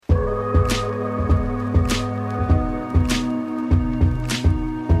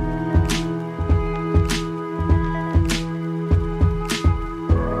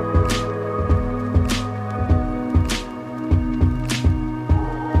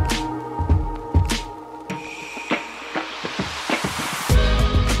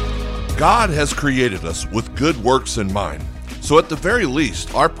God has created us with good works in mind. So at the very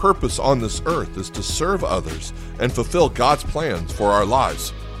least, our purpose on this earth is to serve others and fulfill God's plans for our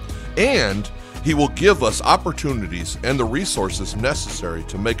lives. And He will give us opportunities and the resources necessary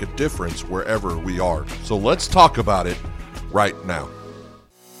to make a difference wherever we are. So let's talk about it right now.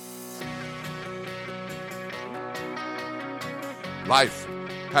 Life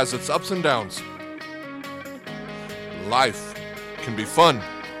has its ups and downs. Life can be fun.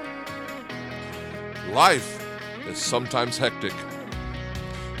 Life is sometimes hectic.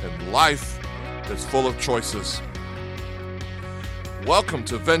 And life is full of choices. Welcome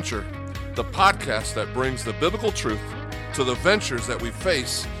to Venture, the podcast that brings the biblical truth to the ventures that we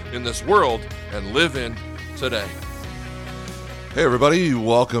face in this world and live in today. Hey everybody,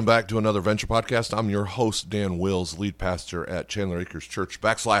 welcome back to another Venture podcast. I'm your host, Dan Wills, lead pastor at Chandler Acres Church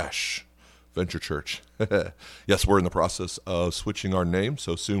 / Venture Church. Yes, we're in the process of switching our name,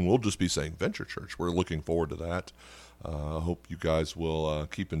 so soon we'll just be saying Venture Church. We're looking forward to that. I hope you guys will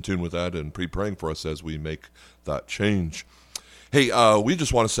keep in tune with that and be praying for us as we make that change. Hey, we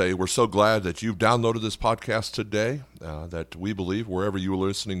just want to say we're so glad that you've downloaded this podcast today, that we believe wherever you are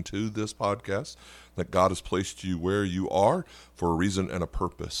listening to this podcast, that God has placed you where you are for a reason and a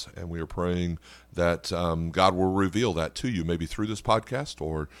purpose. And we are praying that God will reveal that to you, maybe through this podcast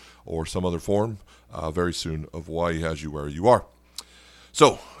or some other form very soon of why He has you where you are.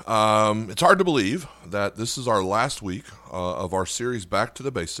 So it's hard to believe that this is our last week of our series, Back to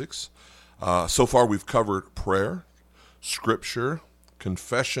the Basics. So far we've covered prayer, Scripture,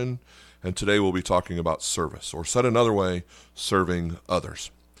 confession, and today we'll be talking about service, or said another way, serving others.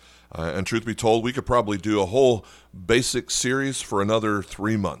 And truth be told, we could probably do a whole basic series for another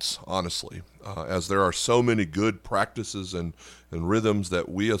 3 months, honestly, as there are so many good practices and rhythms that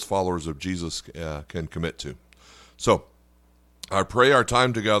we as followers of Jesus can commit to. So I pray our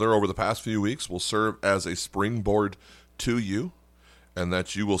time together over the past few weeks will serve as a springboard to you, and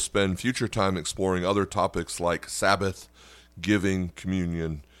that you will spend future time exploring other topics like Sabbath, giving,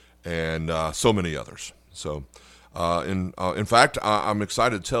 communion, and so many others. So, in fact, I'm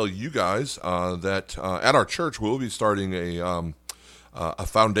excited to tell you guys that at our church we'll be starting a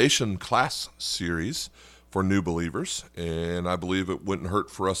foundation class series for new believers, and I believe it wouldn't hurt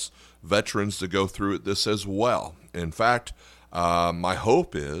for us veterans to go through this as well. In fact, my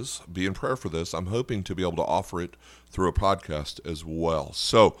hope is, be in prayer for this, I'm hoping to be able to offer it through a podcast as well.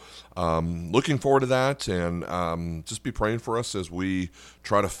 So looking forward to that, and just be praying for us as we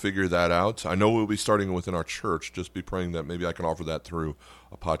try to figure that out. I know we'll be starting within our church. Just be praying that maybe I can offer that through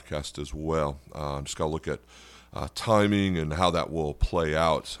a podcast as well. Just got to look at timing and how that will play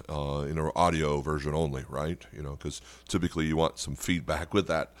out in an audio version only, right? You know, because typically you want some feedback with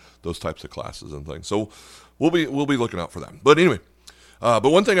those types of classes and things. So we'll be looking out for that. But anyway, but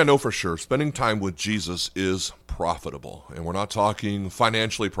one thing I know for sure, spending time with Jesus is profitable. And we're not talking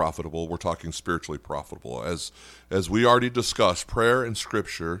financially profitable, we're talking spiritually profitable. As we already discussed, prayer and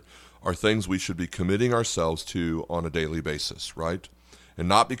Scripture are things we should be committing ourselves to on a daily basis, right? And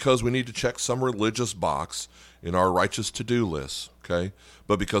not because we need to check some religious box in our righteous to-do list, okay?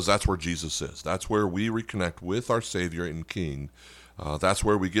 But because that's where Jesus is. That's where we reconnect with our Savior and King. That's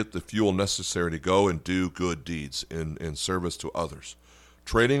where we get the fuel necessary to go and do good deeds in service to others.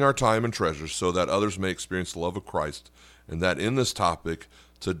 Trading our time and treasures so that others may experience the love of Christ. And that in this topic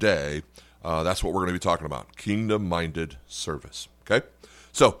today, that's what we're going to be talking about. Kingdom-minded service, okay?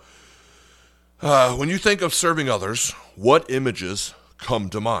 So, when you think of serving others, what images come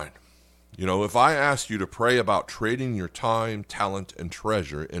to mind? You know, if I ask you to pray about trading your time, talent, and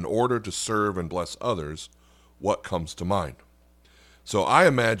treasure in order to serve and bless others, what comes to mind? So I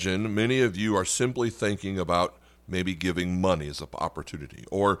imagine many of you are simply thinking about maybe giving money as an opportunity,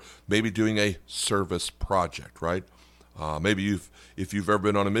 or maybe doing a service project, right? Maybe if you've ever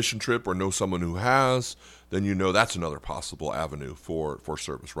been on a mission trip or know someone who has, then you know that's another possible avenue for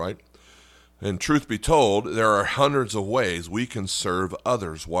service, right? And truth be told, there are hundreds of ways we can serve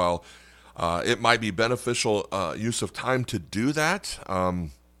others. While it might be beneficial use of time to do that,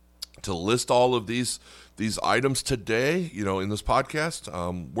 to list all of these items today, you know, in this podcast,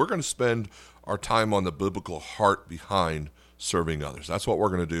 we're going to spend our time on the biblical heart behind serving others. That's what we're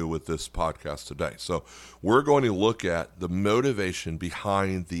going to do with this podcast today. So we're going to look at the motivation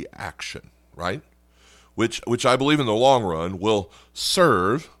behind the action, right? Which I believe in the long run will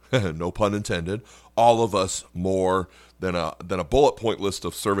serve no pun intended, all of us more than a bullet point list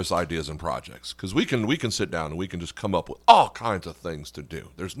of service ideas and projects, because we can sit down and we can just come up with all kinds of things to do.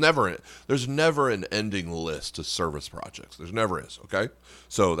 There's never an ending list to service projects. There's never is. Okay,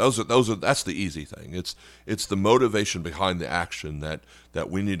 so that's the easy thing. It's the motivation behind the action that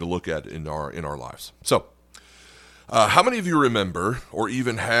we need to look at in our lives. So. How many of you remember or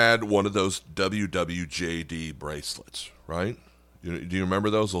even had one of those WWJD bracelets, right? Do you remember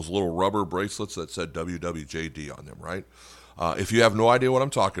those little rubber bracelets that said WWJD on them, right? If you have no idea what I'm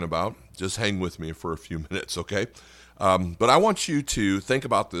talking about, just hang with me for a few minutes, okay? But I want you to think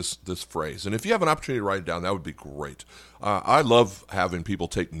about this phrase. And if you have an opportunity to write it down, that would be great. I love having people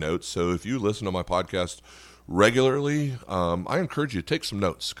take notes. So if you listen to my podcast regularly, I encourage you to take some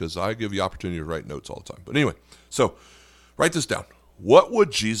notes, because I give you opportunity to write notes all the time. But anyway, so write this down. What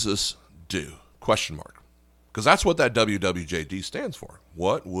would Jesus do? ? Because that's what that WWJD stands for.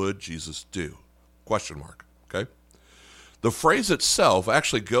 What would Jesus do? ? Okay? The phrase itself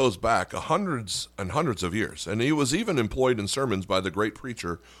actually goes back hundreds and hundreds of years, and he was even employed in sermons by the great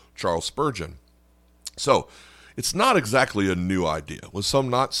preacher Charles Spurgeon. So it's not exactly a new idea. It was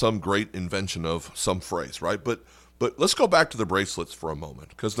not some great invention of some phrase, right? But let's go back to the bracelets for a moment,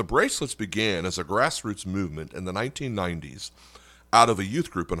 because the bracelets began as a grassroots movement in the 1990s out of a youth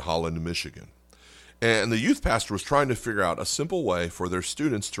group in Holland, Michigan. And the youth pastor was trying to figure out a simple way for their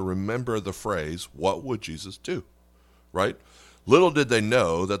students to remember the phrase, what would Jesus do? Right? Little did they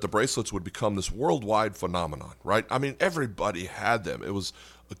know that the bracelets would become this worldwide phenomenon, right? I mean, everybody had them. It was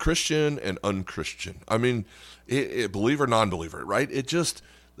a Christian and unchristian. I mean, believer, non-believer, right? They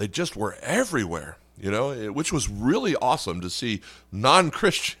just were everywhere, which was really awesome to see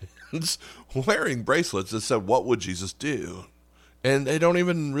non-Christians wearing bracelets that said, what would Jesus do? And they don't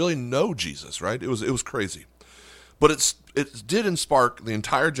even really know Jesus, right? It was crazy. But it did spark the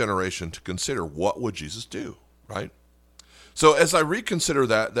entire generation to consider, what would Jesus do, right? So as I reconsider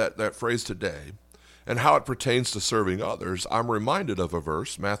that phrase today and how it pertains to serving others, I'm reminded of a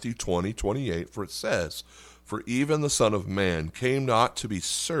verse, Matthew 20:28, for it says, "For even the Son of Man came not to be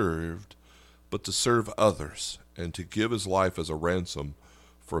served, but to serve others, and to give his life as a ransom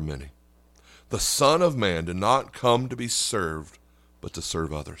for many." The Son of Man did not come to be served, but to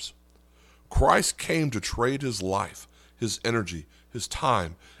serve others. Christ came to trade his life, his energy, his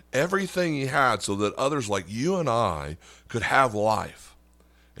time, everything he had, so that others like you and I could have life,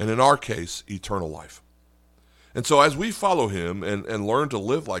 and in our case, eternal life. And so as we follow him and learn to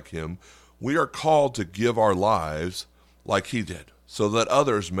live like him, we are called to give our lives like he did, so that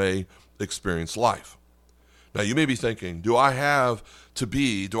others may experience life. Now you may be thinking, do I have to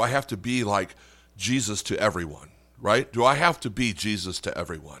be like Jesus to everyone, right? Do I have to be Jesus to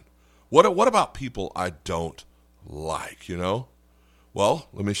everyone? What about people I don't like, Well,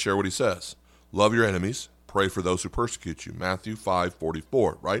 let me share what he says. Love your enemies, pray for those who persecute you. Matthew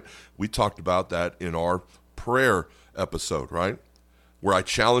 5:44, right? We talked about that in our prayer episode, right? Where I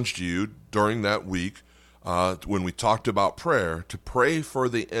challenged you during that week when we talked about prayer to pray for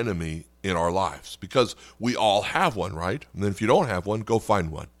the enemy in our lives, because we all have one, right? And then if you don't have one, go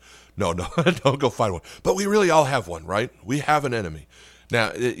find one. No, don't go find one. But we really all have one, right? We have an enemy.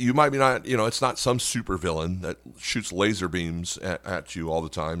 Now, you might be not, it's not some super villain that shoots laser beams at you all the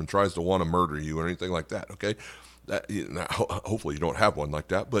time and tries to want to murder you or anything like that, okay? Hopefully you don't have one like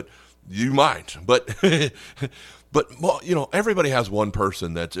that, but you might. But everybody has one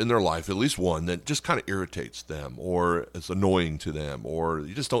person that's in their life, at least one, that just kind of irritates them or is annoying to them, or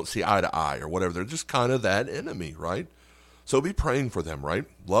you just don't see eye to eye or whatever. They're just kind of that enemy, right? So be praying for them, right?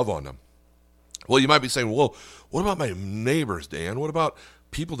 Love on them. Well, you might be saying, well, what about my neighbors, Dan? What about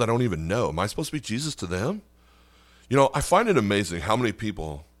people that I don't even know? Am I supposed to be Jesus to them? I find it amazing how many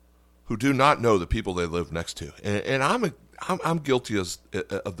people who do not know the people they live next to. And I'm guilty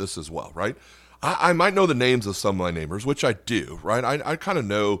of this as well, right? I might know the names of some of my neighbors, which I do, right? I kind of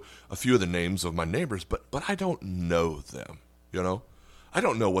know a few of the names of my neighbors, but I don't know them, I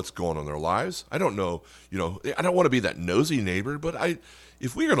don't know what's going on in their lives. I don't know, I don't want to be that nosy neighbor, but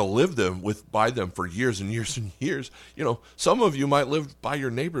if we're going to live by them for years and years and years, some of you might live by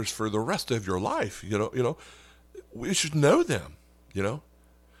your neighbors for the rest of your life, we should know them,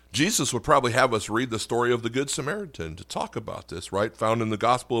 Jesus would probably have us read the story of the Good Samaritan to talk about this, right? Found in the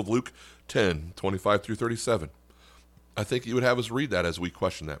Gospel of Luke 10:25-37. I think he would have us read that as we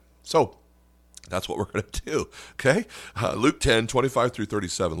question that. So that's what we're going to do, okay? Luke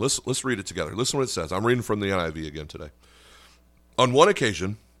 10:25-37. Let's read it together. Listen to what it says. I'm reading from the NIV again today. On one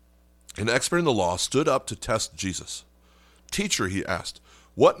occasion, an expert in the law stood up to test Jesus. "Teacher," he asked,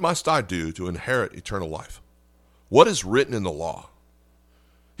 "what must I do to inherit eternal life? What is written in the law?"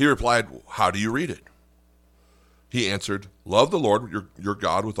 He replied, how do you read it? He answered, love the Lord your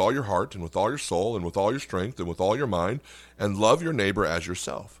God with all your heart and with all your soul and with all your strength and with all your mind, and love your neighbor as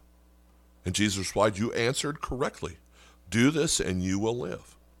yourself. And Jesus replied, you answered correctly. Do this and you will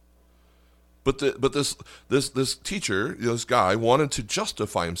live. But this teacher, this guy, wanted to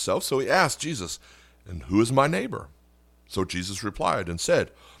justify himself, so he asked Jesus, and who is my neighbor? So Jesus replied and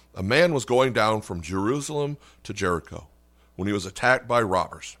said, a man was going down from Jerusalem to Jericho when he was attacked by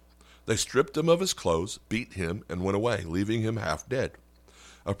robbers. They stripped him of his clothes, beat him, and went away, leaving him half dead.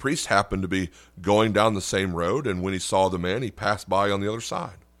 A priest happened to be going down the same road, and when he saw the man, he passed by on the other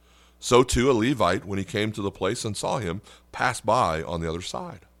side. So too a Levite, when he came to the place and saw him, passed by on the other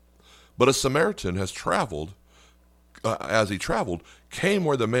side. But a Samaritan as he traveled, came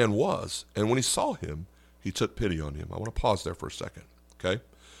where the man was, and when he saw him, he took pity on him. I want to pause there for a second, okay?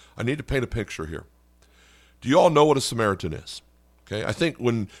 I need to paint a picture here. Do you all know what a Samaritan is? Okay, I think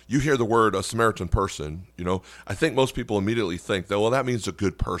when you hear the word a Samaritan person, I think most people immediately think that, well, that means a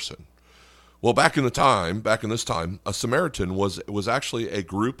good person. Well, back in this time, a Samaritan was actually a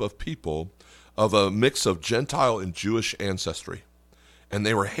group of people of a mix of Gentile and Jewish ancestry, and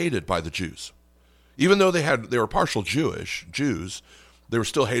they were hated by the Jews. Even though they were partial Jews, they were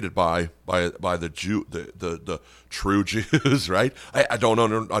still hated by the true Jews, right? I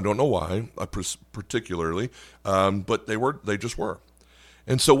don't know why particularly, but they just were.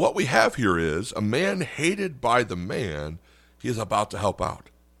 And so what we have here is a man hated by the man he is about to help out.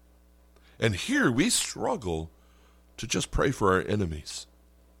 And here we struggle to just pray for our enemies,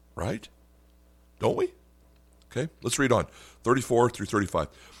 right? Don't we? Okay, let's read on. 34 through 35.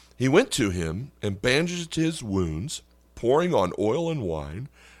 He went to him and bandaged his wounds, pouring on oil and wine,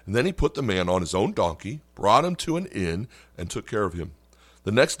 and then he put the man on his own donkey, brought him to an inn, and took care of him.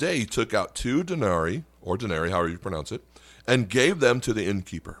 The next day he took out 2 denarii, or denarii, however you pronounce it, and gave them to the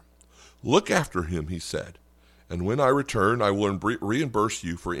innkeeper. Look after him, he said, and when I return, I will reimburse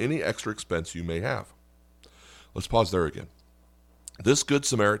you for any extra expense you may have. Let's pause there again. This good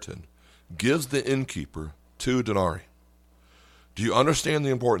Samaritan gives the innkeeper 2 denarii. Do you understand the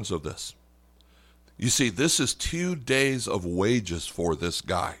importance of this? You see, this is 2 days of wages for this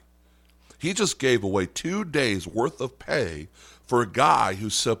guy. He just gave away 2 days worth of pay for a guy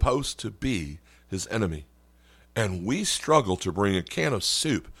who's supposed to be his enemy. And we struggle to bring a can of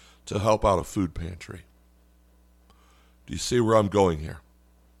soup to help out a food pantry. Do you see where I'm going here?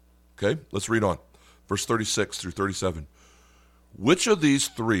 Okay, let's read on. Verse 36 through 37. Which of these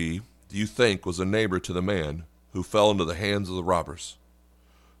 3 do you think was a neighbor to the man who fell into the hands of the robbers?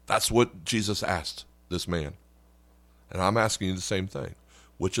 That's what Jesus asked this man. And I'm asking you the same thing.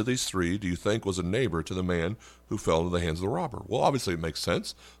 Which of these 3 do you think was a neighbor to the man who fell into the hands of the robber? Well, obviously it makes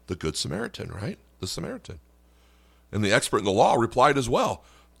sense. The good Samaritan, right? The Samaritan. And the expert in the law replied as well,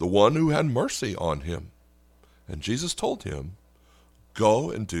 the one who had mercy on him. And Jesus told him,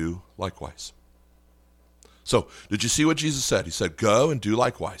 go and do likewise. So, did you see what Jesus said? He said, go and do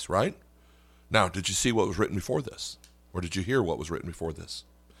likewise, right? Now, did you see what was written before this? Or did you hear what was written before this?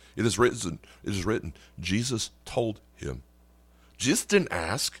 It is written, Jesus told him. Jesus didn't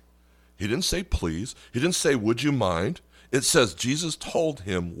ask. He didn't say, please. He didn't say, would you mind? It says Jesus told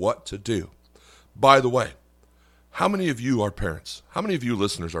him what to do. By the way, how many of you are parents? How many of you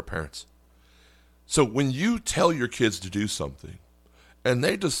listeners are parents? So when you tell your kids to do something and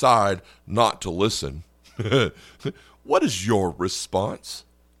they decide not to listen, what is your response?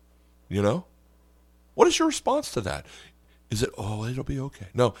 What is your response to that? Is it, oh, it'll be okay?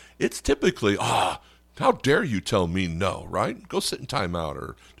 No, it's typically, how dare you tell me no, right? Go sit in timeout,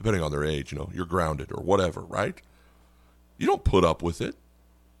 or depending on their age, you're grounded or whatever, right? You don't put up with it.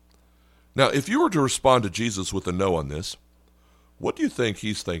 Now, if you were to respond to Jesus with a no on this, what do you think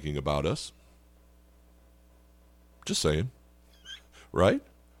he's thinking about us? Just saying, right?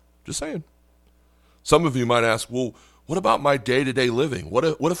 Just saying. Some of you might ask, well, what about my day-to-day living? What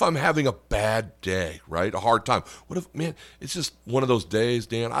if I'm having a bad day, right? A hard time. What if, man, it's just one of those days,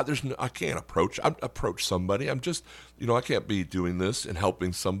 Dan, I can't approach somebody. I'm just, I can't be doing this and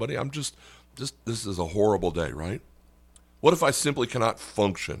helping somebody. This is a horrible day, right? What if I simply cannot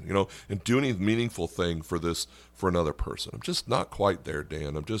function, and do any meaningful thing for another person? I'm just not quite there,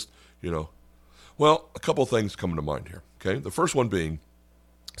 Dan. I'm just, Well, a couple of things come to mind here, okay? The first one being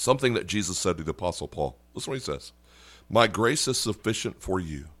something that Jesus said to the Apostle Paul. Listen what he says. My grace is sufficient for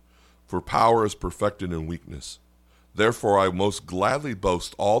you, for power is perfected in weakness. Therefore I most gladly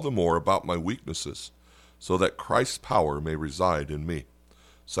boast all the more about my weaknesses, so that Christ's power may reside in me.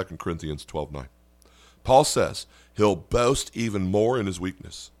 2 Corinthians 12:9. Paul says he'll boast even more in his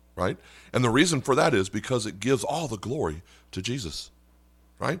weakness, right? And the reason for that is because it gives all the glory to Jesus,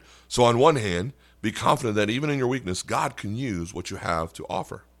 right? So on one hand, be confident that even in your weakness, God can use what you have to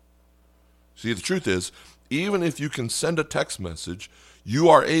offer. See, the truth is, even if you can send a text message, you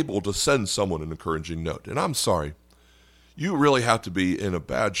are able to send someone an encouraging note. And I'm sorry, you really have to be in a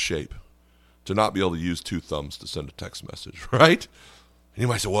bad shape to not be able to use two thumbs to send a text message, right? And you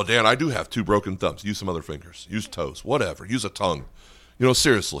might say, well, Dan, I do have two broken thumbs. Use some other fingers. Use toes. Whatever. Use a tongue.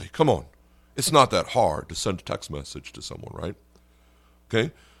 Seriously, come on. It's not that hard to send a text message to someone, right?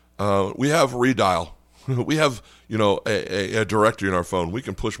 Okay? We have redial. We have, a directory in our phone. We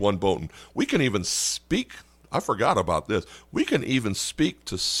can push one button. We can even speak. I forgot about this. We can even speak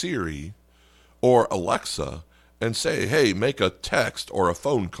to Siri or Alexa and say, hey, make a text or a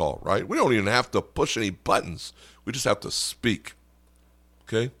phone call, right? We don't even have to push any buttons. We just have to speak,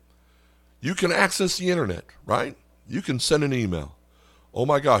 okay? You can access the internet, right? You can send an email. Oh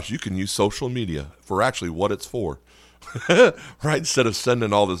my gosh, you can use social media for actually what it's for, right? Instead of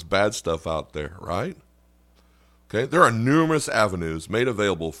sending all this bad stuff out there, right? Okay, there are numerous avenues made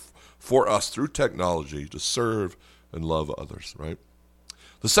available for us through technology to serve and love others, right?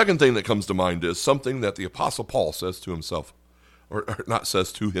 The second thing that comes to mind is something that the Apostle Paul says to himself, or not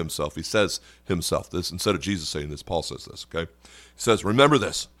says to himself, he says himself this. Instead of Jesus saying this, Paul says this, okay? He says, remember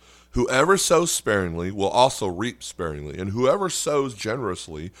this, whoever sows sparingly will also reap sparingly, and whoever sows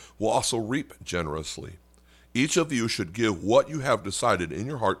generously will also reap generously. Each of you should give what you have decided in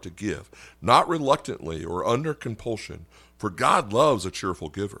your heart to give, not reluctantly or under compulsion, for God loves a cheerful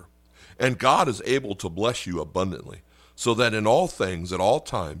giver. And God is able to bless you abundantly, so that in all things, at all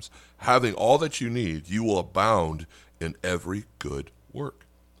times, having all that you need, you will abound in every good work.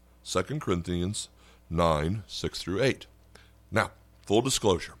 2 Corinthians 9, 6 through 8. Now, full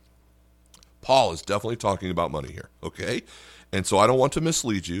disclosure, Paul is definitely talking about money here, okay? And so I don't want to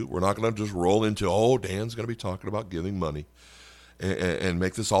mislead you. We're not going to just roll into, Dan's going to be talking about giving money and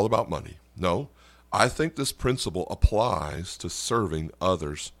make this all about money. No, I think this principle applies to serving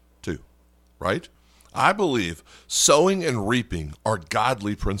others too, right? I believe sowing and reaping are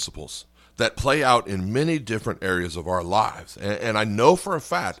godly principles that play out in many different areas of our lives. And I know for a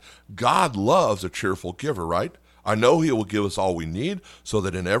fact God loves a cheerful giver, right? I know he will give us all we need so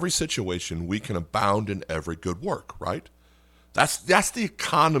that in every situation we can abound in every good work, right? That's the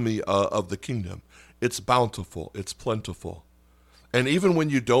economy of the kingdom. It's bountiful. It's plentiful. And even when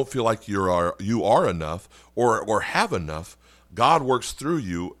you don't feel like you are enough or have enough, God works through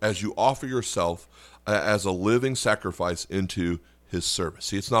you as you offer yourself as a living sacrifice into his service.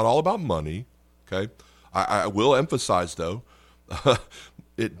 See, it's not all about money, okay? I will emphasize, though,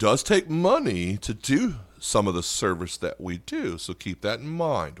 it does take money to do some of the service that we do, so keep that in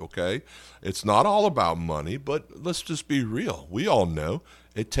mind, okay? It's not all about money, but let's just be real. We all know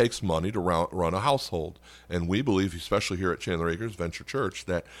it takes money to run a household, and we believe, especially here at Chandler Acres Venture Church,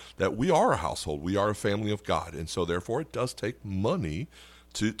 that we are a household. We are a family of God, and so therefore it does take money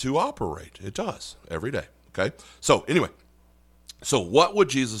to operate. It does, every day, okay? So anyway, so what would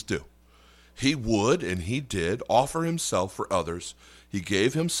Jesus do? He would, and he did, offer himself for others. He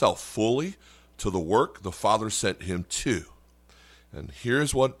gave himself fully to the work the Father sent him to. And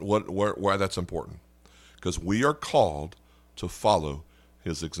here's why that's important. Because we are called to follow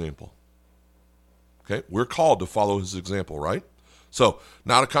his example. Okay? We're called to follow his example, right? So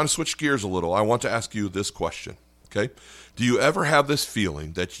now to kind of switch gears a little, I want to ask you this question. Okay? Do you ever have this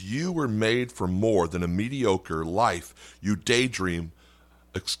feeling that you were made for more than a mediocre life you daydream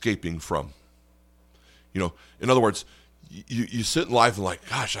escaping from? In other words, you sit in life and like,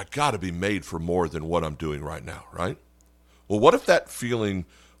 gosh, I got to be made for more than what I'm doing right now, right? Well, what if that feeling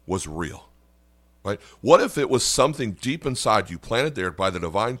was real, right? What if it was something deep inside you, planted there by the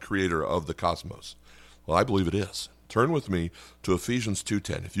divine creator of the cosmos? Well, I believe it is. Turn with me to Ephesians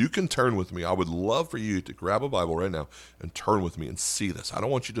 2:10. If you can turn with me, I would love for you to grab a Bible right now and turn with me and see this. I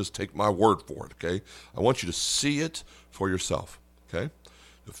don't want you to just take my word for it, okay? I want you to see it for yourself, okay?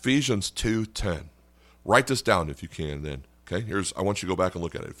 Ephesians 2:10. Write this down if you can then. Okay, I want you to go back and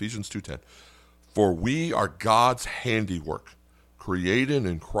look at it. Ephesians 2:10. For we are God's handiwork, created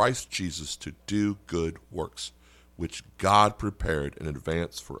in Christ Jesus to do good works, which God prepared in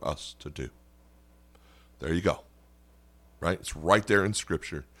advance for us to do. There you go. Right? It's right there in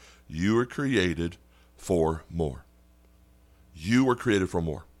Scripture. You were created for more. You were created for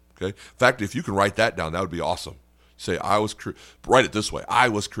more. Okay? In fact, if you can write that down, that would be awesome. Say, write it this way. I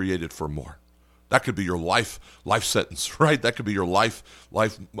was created for more. That could be your life sentence, right? That could be your life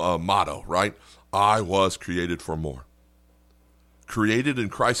motto, right? I was created for more. Created in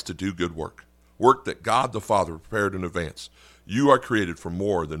Christ to do good work. Work that God the Father prepared in advance. You are created for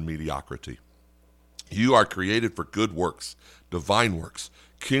more than mediocrity. You are created for good works, divine works,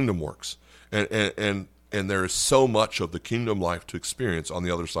 kingdom works. And there is so much of the kingdom life to experience on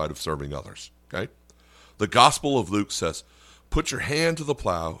the other side of serving others, okay? The Gospel of Luke says, put your hand to the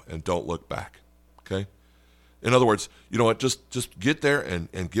plow and don't look back, okay? In other words, you know what, just get there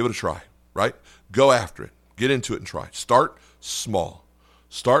and give it a try, right? Go after it. Get into it and try. Start small.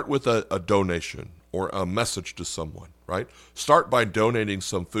 Start with a donation or a message to someone, right? Start by donating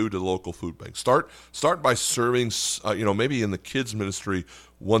some food to the local food bank. Start by serving, maybe in the kids ministry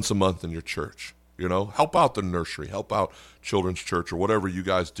once a month in your church. Help out the nursery, help out children's church or whatever you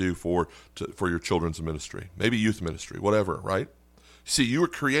guys do for your children's ministry. Maybe youth ministry, whatever, right? See, you were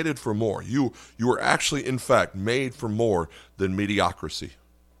created for more. You were actually, in fact, made for more than mediocrity,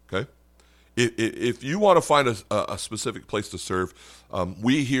 okay? If you want to find a specific place to serve,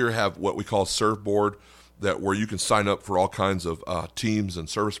 we here have what we call Serve Board, where you can sign up for all kinds of teams and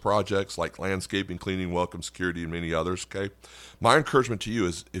service projects like landscaping, cleaning, welcome, security, and many others. Okay, my encouragement to you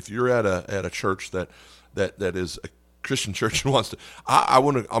is if you're at a church that is a Christian church and wants to, I'm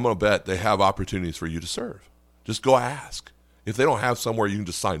gonna bet they have opportunities for you to serve. Just go ask. If they don't have somewhere you can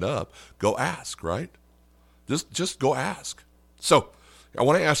just sign up, go ask. Right? Just go ask. So I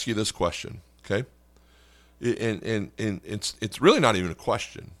want to ask you this question. Okay, and it's really not even a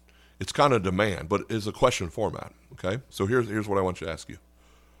question. It's kind of demand, but it's a question format, okay? So here's what I want you to ask you.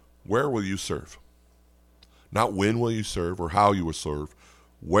 Where will you serve? Not when will you serve or how you will serve.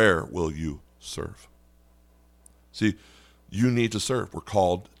 Where will you serve? See, you need to serve. We're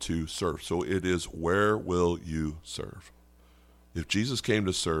called to serve. So it is, where will you serve? If Jesus came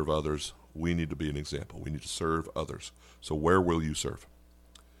to serve others, we need to be an example. We need to serve others. So where will you serve?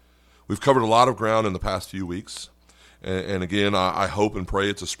 We've covered a lot of ground in the past few weeks. And again, I hope and pray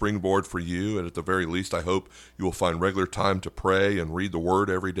it's a springboard for you. And at the very least, I hope you will find regular time to pray and read the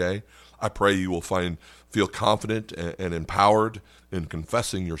Word every day. I pray you will feel confident and empowered in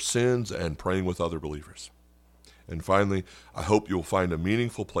confessing your sins and praying with other believers. And finally, I hope you will find a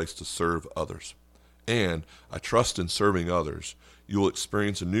meaningful place to serve others. And I trust in serving others, you will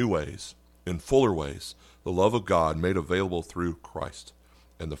experience in new ways, in fuller ways, the love of God made available through Christ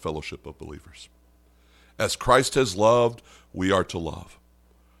and the fellowship of believers. As Christ has loved, we are to love.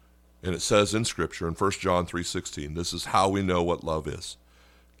 And it says in Scripture in 1 John 3:16, this is how we know what love is.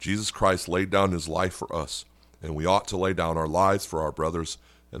 Jesus Christ laid down his life for us, and we ought to lay down our lives for our brothers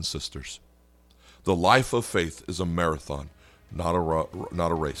and sisters. The life of faith is a marathon, not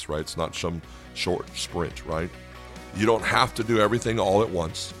a race, right? It's not some short sprint, right? You don't have to do everything all at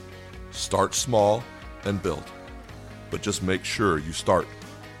once. Start small and build. But just make sure you start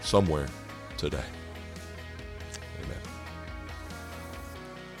somewhere today.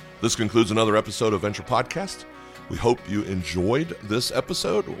 This concludes another episode of Venture Podcast. We hope you enjoyed this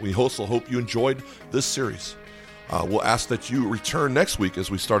episode. We also hope you enjoyed this series. We'll ask that you return next week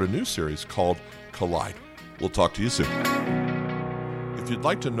as we start a new series called Collide. We'll talk to you soon. If you'd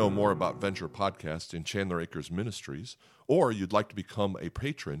like to know more about Venture Podcast in Chandler Acres Ministries, or you'd like to become a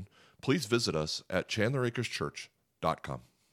patron, please visit us at chandleracreschurch.com.